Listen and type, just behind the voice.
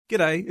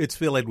G'day, it's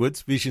Phil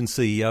Edwards, Vision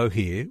CEO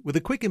here, with a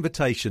quick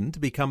invitation to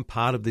become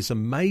part of this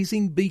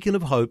amazing beacon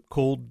of hope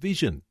called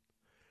Vision.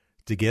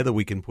 Together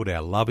we can put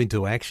our love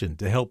into action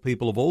to help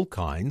people of all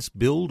kinds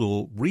build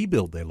or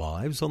rebuild their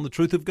lives on the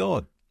truth of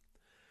God.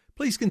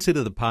 Please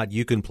consider the part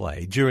you can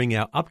play during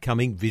our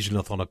upcoming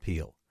Visionathon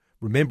appeal,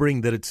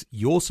 remembering that it's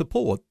your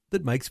support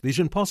that makes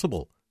Vision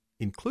possible,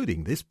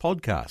 including this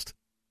podcast.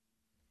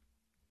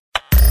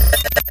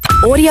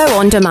 Audio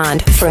on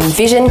demand from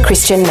Vision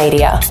Christian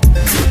Media.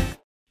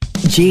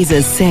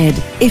 Jesus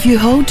said, "If you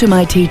hold to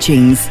my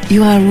teachings,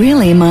 you are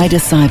really my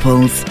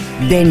disciples.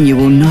 Then you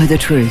will know the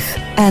truth,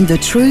 and the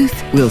truth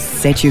will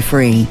set you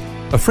free."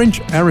 A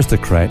French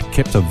aristocrat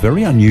kept a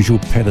very unusual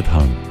pet at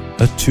home,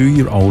 a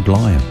 2-year-old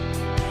lion.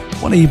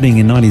 One evening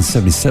in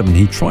 1977,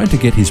 he tried to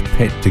get his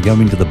pet to go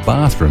into the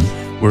bathroom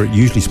where it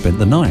usually spent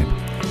the night.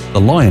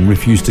 The lion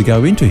refused to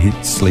go into his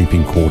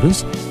sleeping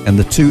quarters, and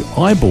the two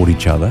eyeballed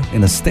each other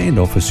in a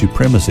standoff for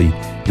supremacy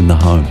in the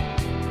home.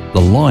 The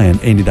lion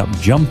ended up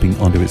jumping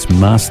onto its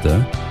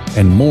master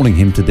and mauling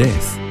him to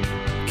death.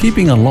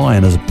 Keeping a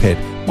lion as a pet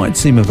might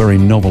seem a very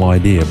novel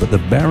idea, but the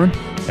Baron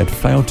had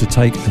failed to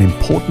take an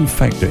important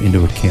factor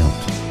into account.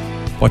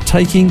 By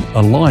taking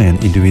a lion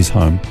into his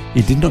home,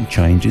 he did not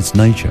change its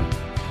nature.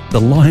 The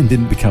lion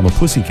didn't become a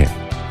pussycat.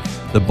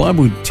 The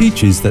Bible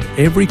teaches that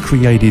every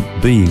created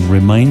being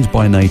remains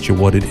by nature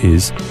what it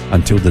is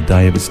until the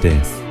day of its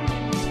death.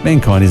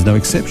 Mankind is no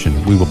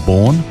exception. We were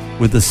born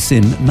with a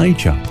sin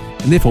nature,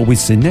 and therefore we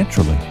sin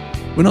naturally.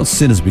 We're not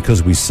sinners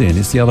because we sin,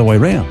 it's the other way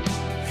around.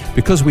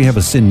 Because we have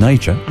a sin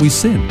nature, we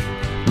sin.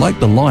 Like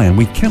the lion,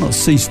 we cannot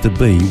cease to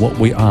be what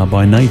we are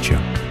by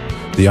nature.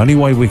 The only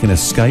way we can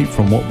escape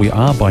from what we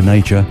are by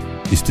nature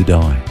is to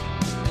die.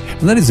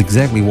 And that is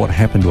exactly what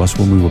happened to us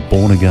when we were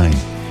born again.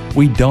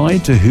 We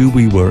died to who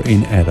we were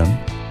in Adam,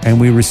 and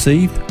we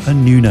received a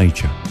new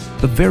nature,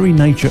 the very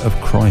nature of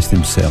Christ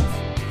himself.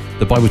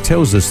 The Bible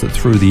tells us that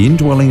through the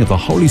indwelling of the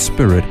Holy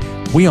Spirit,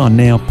 we are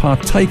now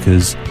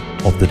partakers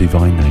of the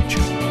divine nature.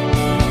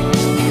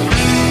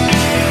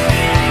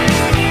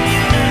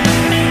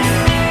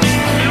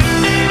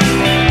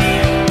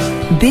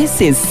 This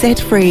is Set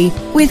Free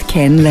with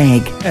Ken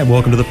Legg. And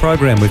welcome to the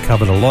program. We've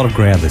covered a lot of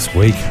ground this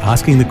week,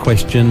 asking the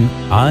question,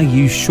 are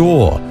you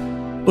sure?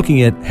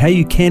 Looking at how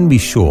you can be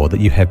sure that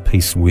you have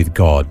peace with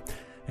God.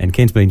 And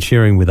Ken's been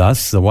sharing with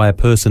us the way a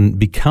person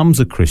becomes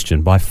a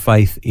Christian by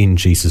faith in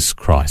Jesus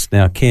Christ.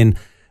 Now, Ken,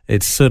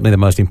 it's certainly the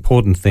most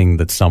important thing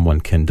that someone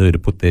can do to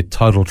put their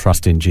total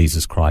trust in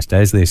Jesus Christ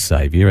as their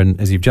Saviour. And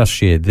as you've just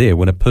shared there,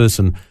 when a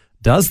person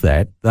does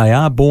that, they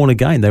are born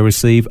again. They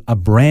receive a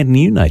brand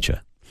new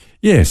nature.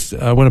 Yes,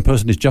 when a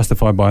person is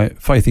justified by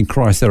faith in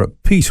Christ, they're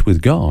at peace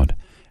with God.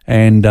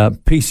 And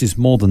peace is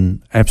more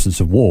than absence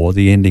of war,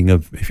 the ending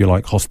of, if you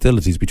like,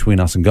 hostilities between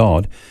us and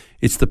God.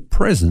 It's the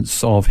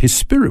presence of His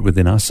Spirit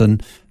within us,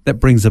 and that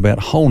brings about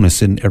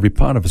wholeness in every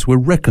part of us. We're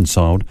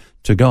reconciled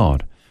to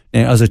God.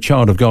 Now, as a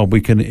child of God,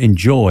 we can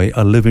enjoy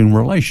a living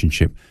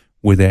relationship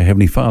with our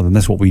Heavenly Father, and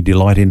that's what we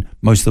delight in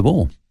most of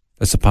all.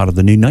 That's a part of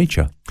the new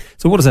nature.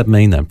 So what does that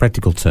mean, though, in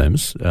practical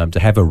terms, to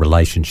have a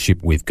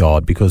relationship with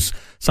God? Because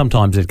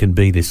sometimes it can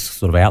be this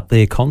sort of out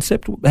there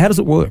concept. How does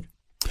it work?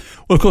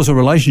 Well, of course, a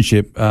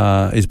relationship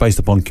is based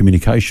upon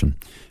communication.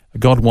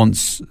 God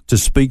wants to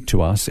speak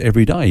to us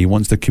every day. He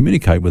wants to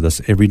communicate with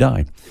us every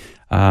day.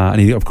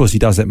 Of course, He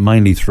does that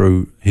mainly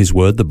through His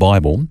Word, the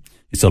Bible.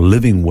 It's a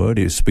living Word.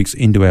 It speaks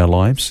into our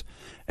lives.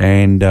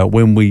 And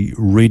when we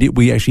read it,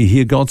 we actually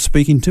hear God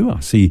speaking to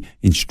us. He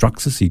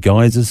instructs us, He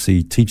guides us,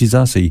 He teaches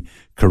us, He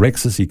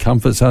corrects us, He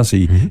comforts us,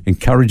 He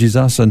encourages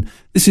us. And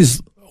this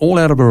is all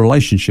out of a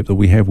relationship that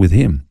we have with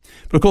Him.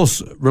 But of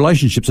course,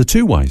 relationships are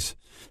two ways.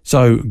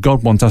 So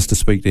God wants us to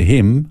speak to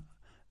Him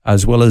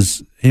as well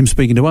as Him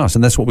speaking to us.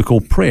 And that's what we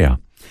call prayer.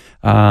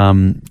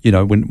 When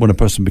a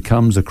person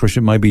becomes a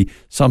Christian, maybe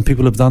some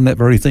people have done that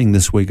very thing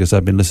this week as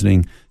they've been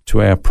listening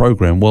to our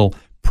program. Well,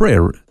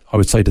 prayer, I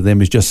would say to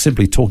them, is just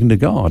simply talking to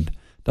God.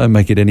 Don't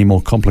make it any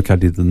more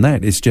complicated than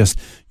that. It's just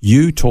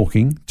you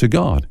talking to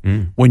God.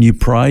 When you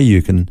pray,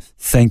 you can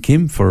thank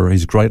Him for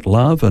His great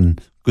love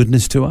and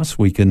goodness to us.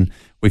 We can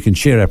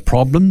share our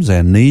problems,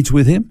 our needs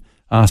with Him,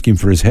 ask Him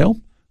for His help.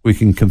 We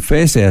can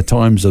confess our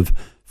times of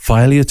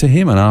failure to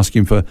Him and ask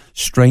Him for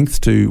strength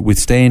to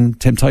withstand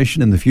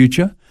temptation in the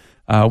future.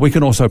 We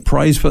can also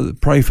pray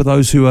for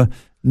those who are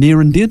near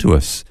and dear to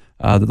us,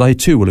 that they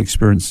too will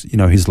experience,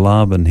 His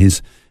love and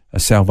His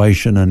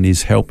salvation and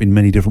His help in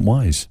many different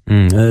ways.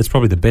 That's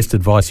probably the best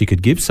advice you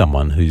could give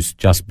someone who's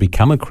just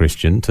become a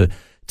Christian, to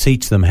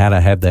teach them how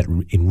to have that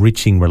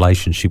enriching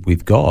relationship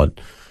with God.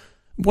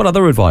 What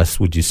other advice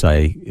would you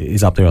say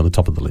is up there on the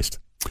top of the list?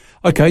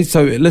 Okay,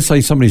 so let's say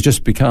somebody's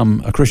just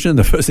become a Christian.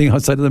 The first thing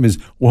I'd say to them is,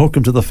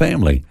 welcome to the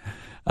family.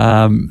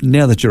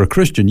 Now that you're a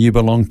Christian, you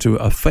belong to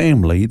a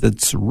family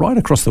that's right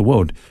across the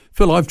world.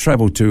 Phil, I've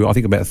travelled to, I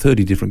think, about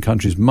 30 different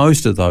countries.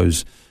 Most of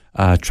those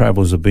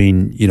travels have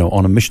been,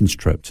 on a missions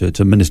trip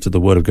to minister the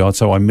Word of God.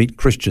 So I meet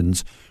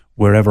Christians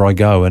wherever I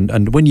go.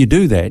 And when you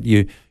do that,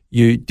 you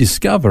you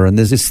discover, and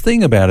there's this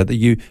thing about it that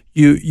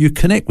you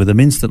connect with them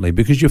instantly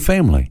because you're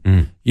family.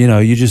 You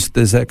know,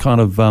 there's that kind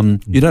of,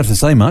 you don't have to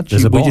say much.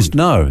 There's a bond. We just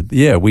know,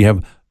 we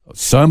have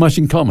so much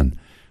in common,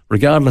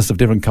 regardless of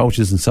different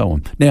cultures and so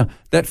on. Now,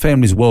 that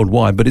family is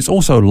worldwide, but it's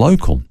also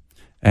local.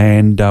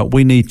 And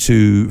we need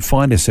to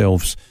find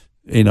ourselves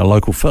in a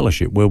local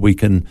fellowship where we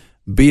can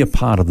be a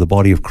part of the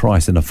body of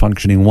Christ in a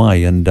functioning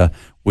way, and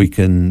we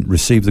can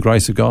receive the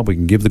grace of God, we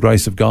can give the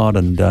grace of God,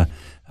 and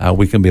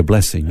we can be a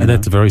blessing. And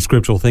that's a very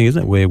scriptural thing,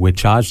 isn't it? We're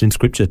charged in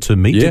Scripture to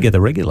meet together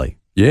regularly.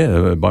 Yeah,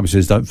 the Bible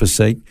says don't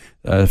forsake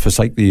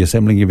the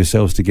assembling of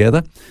yourselves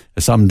together.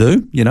 Some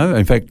do, you know.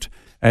 In fact,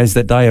 as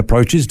that day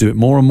approaches, do it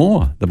more and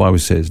more, the Bible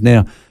says.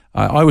 Now,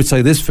 I would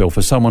say this, Phil,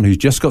 for someone who's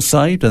just got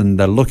saved and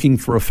they're looking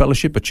for a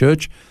fellowship, a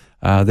church,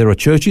 there are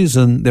churches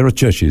and there are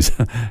churches,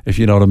 if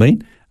you know what I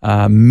mean.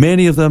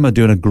 Many of them are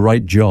doing a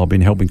great job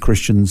in helping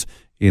Christians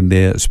in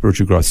their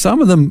spiritual growth.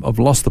 Some of them have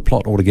lost the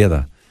plot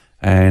altogether.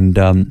 And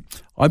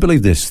I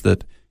believe this,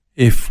 that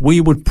if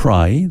we would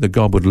pray that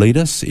God would lead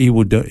us, He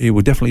would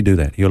definitely do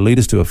that. He'll lead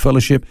us to a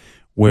fellowship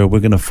where we're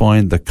going to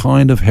find the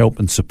kind of help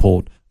and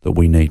support that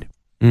we need.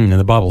 And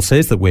the Bible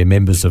says that we're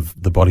members of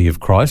the body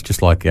of Christ,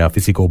 just like our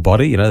physical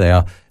body. You know,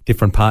 our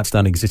different parts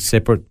don't exist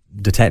separate,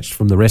 detached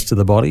from the rest of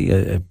the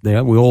body.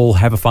 We all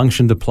have a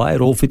function to play.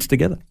 It all fits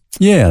together.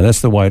 Yeah, that's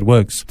the way it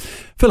works.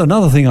 Phil,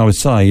 another thing I would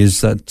say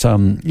is that,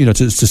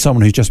 to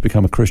someone who's just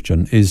become a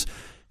Christian is,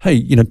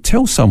 hey,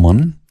 tell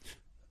someone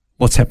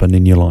what's happened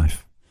in your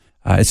life.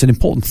 It's an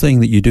important thing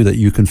that you do, that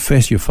you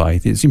confess your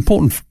faith. It's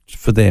important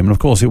for them. And, of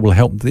course, it will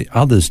help the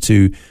others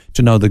to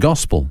know the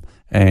gospel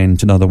and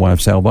to know the way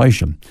of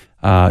salvation.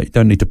 You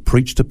don't need to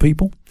preach to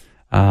people,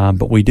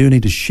 but we do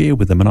need to share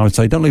with them. And I would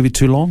say don't leave it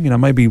too long.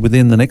 Maybe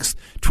within the next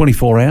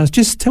 24 hours,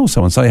 just tell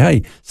someone, say,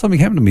 hey, something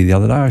happened to me the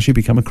other day. I actually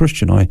become a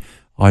Christian.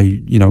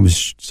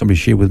 Somebody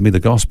shared with me the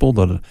gospel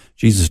that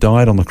Jesus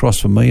died on the cross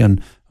for me,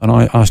 and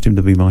I asked Him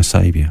to be my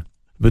Saviour.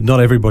 But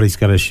not everybody's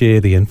going to share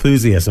the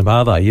enthusiasm,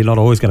 are they? You're not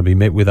always going to be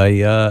met with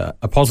a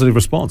positive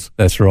response.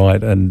 That's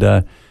right. And,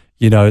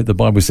 the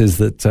Bible says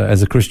that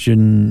as a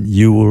Christian,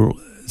 you will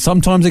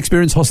sometimes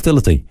experience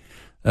hostility.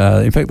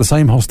 In fact, the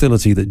same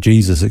hostility that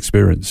Jesus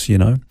experienced,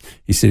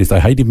 He said, if they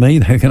hated me,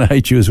 they're going to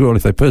hate you as well.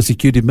 If they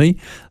persecuted me,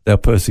 they'll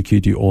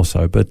persecute you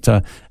also. But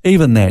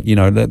even that,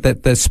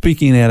 that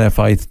speaking out our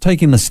faith,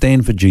 taking a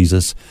stand for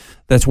Jesus,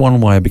 that's one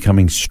way of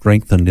becoming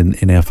strengthened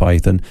in our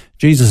faith. And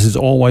Jesus is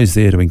always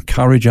there to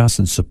encourage us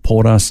and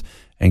support us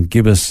and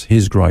give us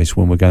His grace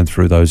when we're going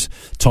through those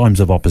times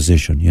of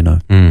opposition,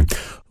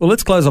 Well,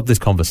 let's close up this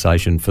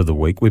conversation for the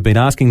week. We've been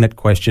asking that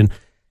question,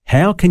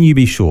 how can you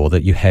be sure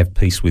that you have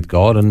peace with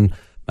God? And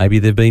maybe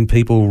there have been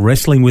people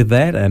wrestling with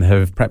that and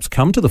have perhaps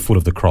come to the foot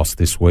of the cross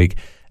this week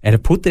and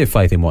have put their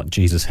faith in what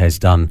Jesus has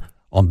done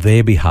on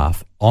their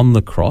behalf on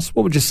the cross.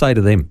 What would you say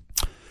to them?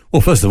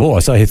 Well, first of all,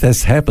 I say if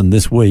that's happened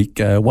this week,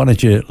 why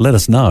don't you let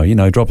us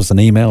know, drop us an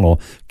email or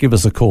give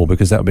us a call,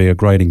 because that would be a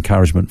great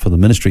encouragement for the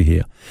ministry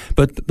here.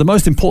 But the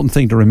most important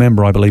thing to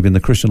remember, I believe, in the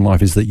Christian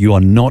life is that you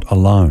are not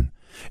alone.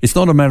 It's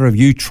not a matter of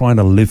you trying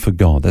to live for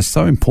God. That's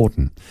so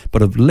important.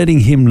 But of letting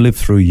Him live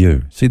through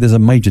you. See, there's a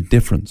major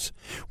difference.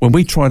 When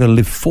we try to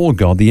live for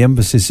God, the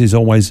emphasis is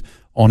always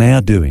on our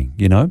doing,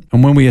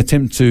 And when we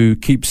attempt to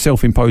keep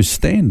self-imposed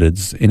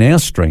standards in our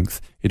strength,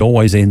 it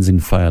always ends in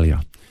failure.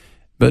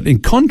 But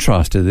in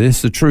contrast to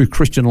this, the true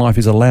Christian life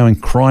is allowing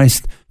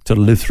Christ to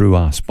live through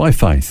us by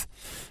faith.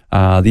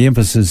 The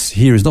emphasis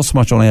here is not so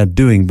much on our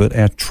doing, but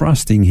our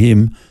trusting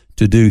Him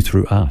to do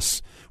through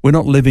us. We're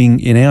not living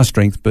in our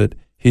strength, but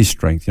His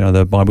strength.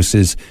 The Bible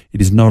says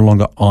it is no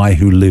longer I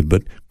who live,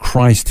 but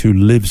Christ who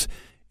lives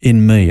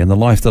in me. And the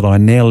life that I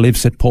now live,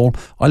 said Paul,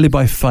 I live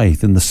by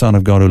faith in the Son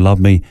of God who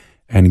loved me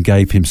and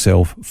gave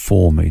Himself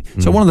for me.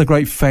 So one of the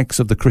great facts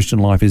of the Christian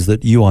life is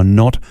that you are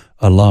not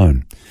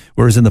alone.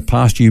 Whereas in the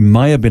past you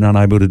may have been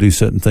unable to do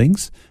certain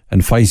things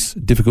and face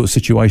difficult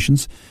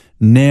situations,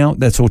 now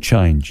that's all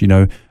changed.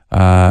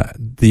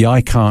 The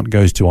I can't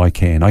goes to I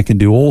can. I can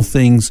do all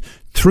things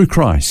through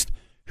Christ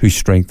who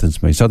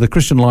strengthens me. So the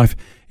Christian life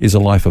is a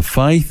life of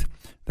faith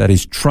that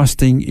is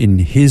trusting in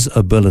His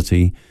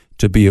ability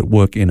to be at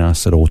work in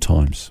us at all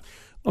times.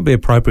 Might be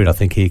appropriate, I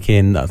think, here,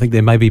 Ken. I think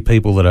there may be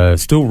people that are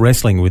still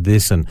wrestling with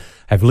this and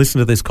have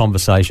listened to this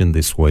conversation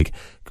this week.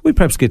 Could we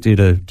perhaps get you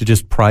to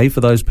just pray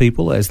for those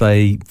people as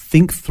they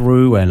think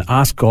through and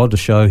ask God to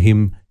show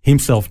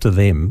Himself to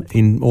them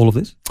in all of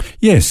this?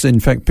 Yes, in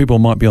fact, people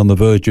might be on the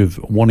verge of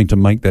wanting to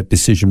make that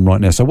decision right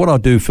now. So what I'll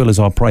do, Phil, is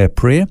I'll pray a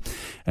prayer.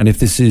 And if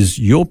this is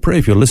your prayer,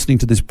 if you're listening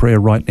to this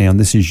prayer right now and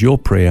this is your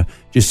prayer,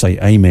 just say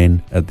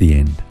amen at the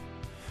end.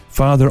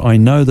 Father, I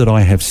know that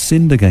I have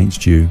sinned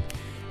against you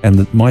and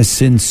that my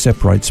sin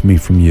separates me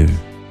from you.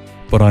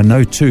 But I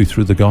know too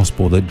through the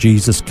gospel that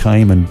Jesus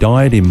came and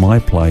died in my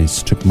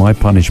place, took my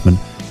punishment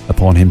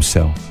upon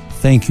Himself.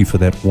 Thank you for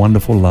that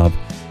wonderful love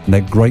and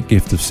that great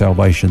gift of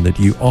salvation that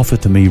you offer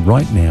to me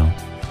right now.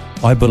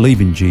 I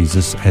believe in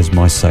Jesus as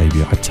my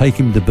Saviour. I take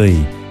Him to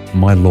be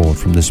my Lord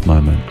from this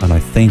moment, and I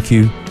thank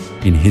you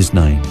in His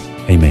name.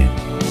 Amen.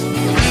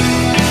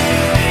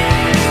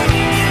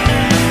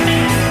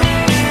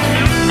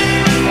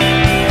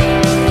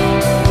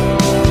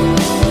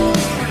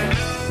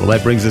 Well,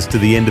 that brings us to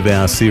the end of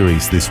our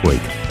series this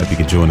week. Hope you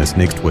can join us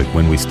next week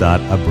when we start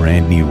a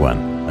brand new one.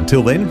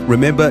 Until then,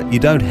 remember, you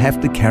don't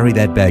have to carry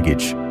that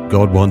baggage.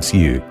 God wants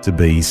you to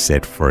be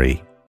set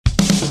free.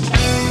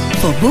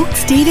 For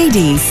books,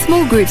 DVDs,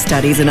 small group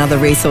studies and other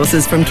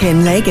resources from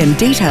Ken Legg and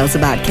details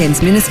about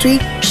Ken's ministry,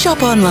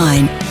 shop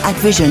online at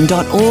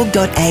vision.org.au.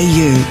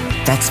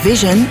 That's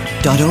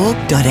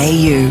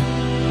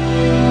vision.org.au.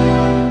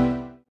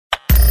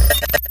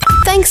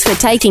 Thanks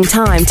for taking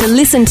time to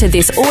listen to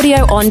this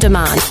audio on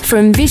demand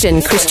from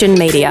Vision Christian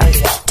Media.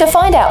 To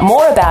find out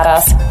more about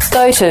us,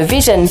 go to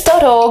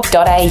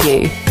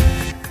vision.org.au.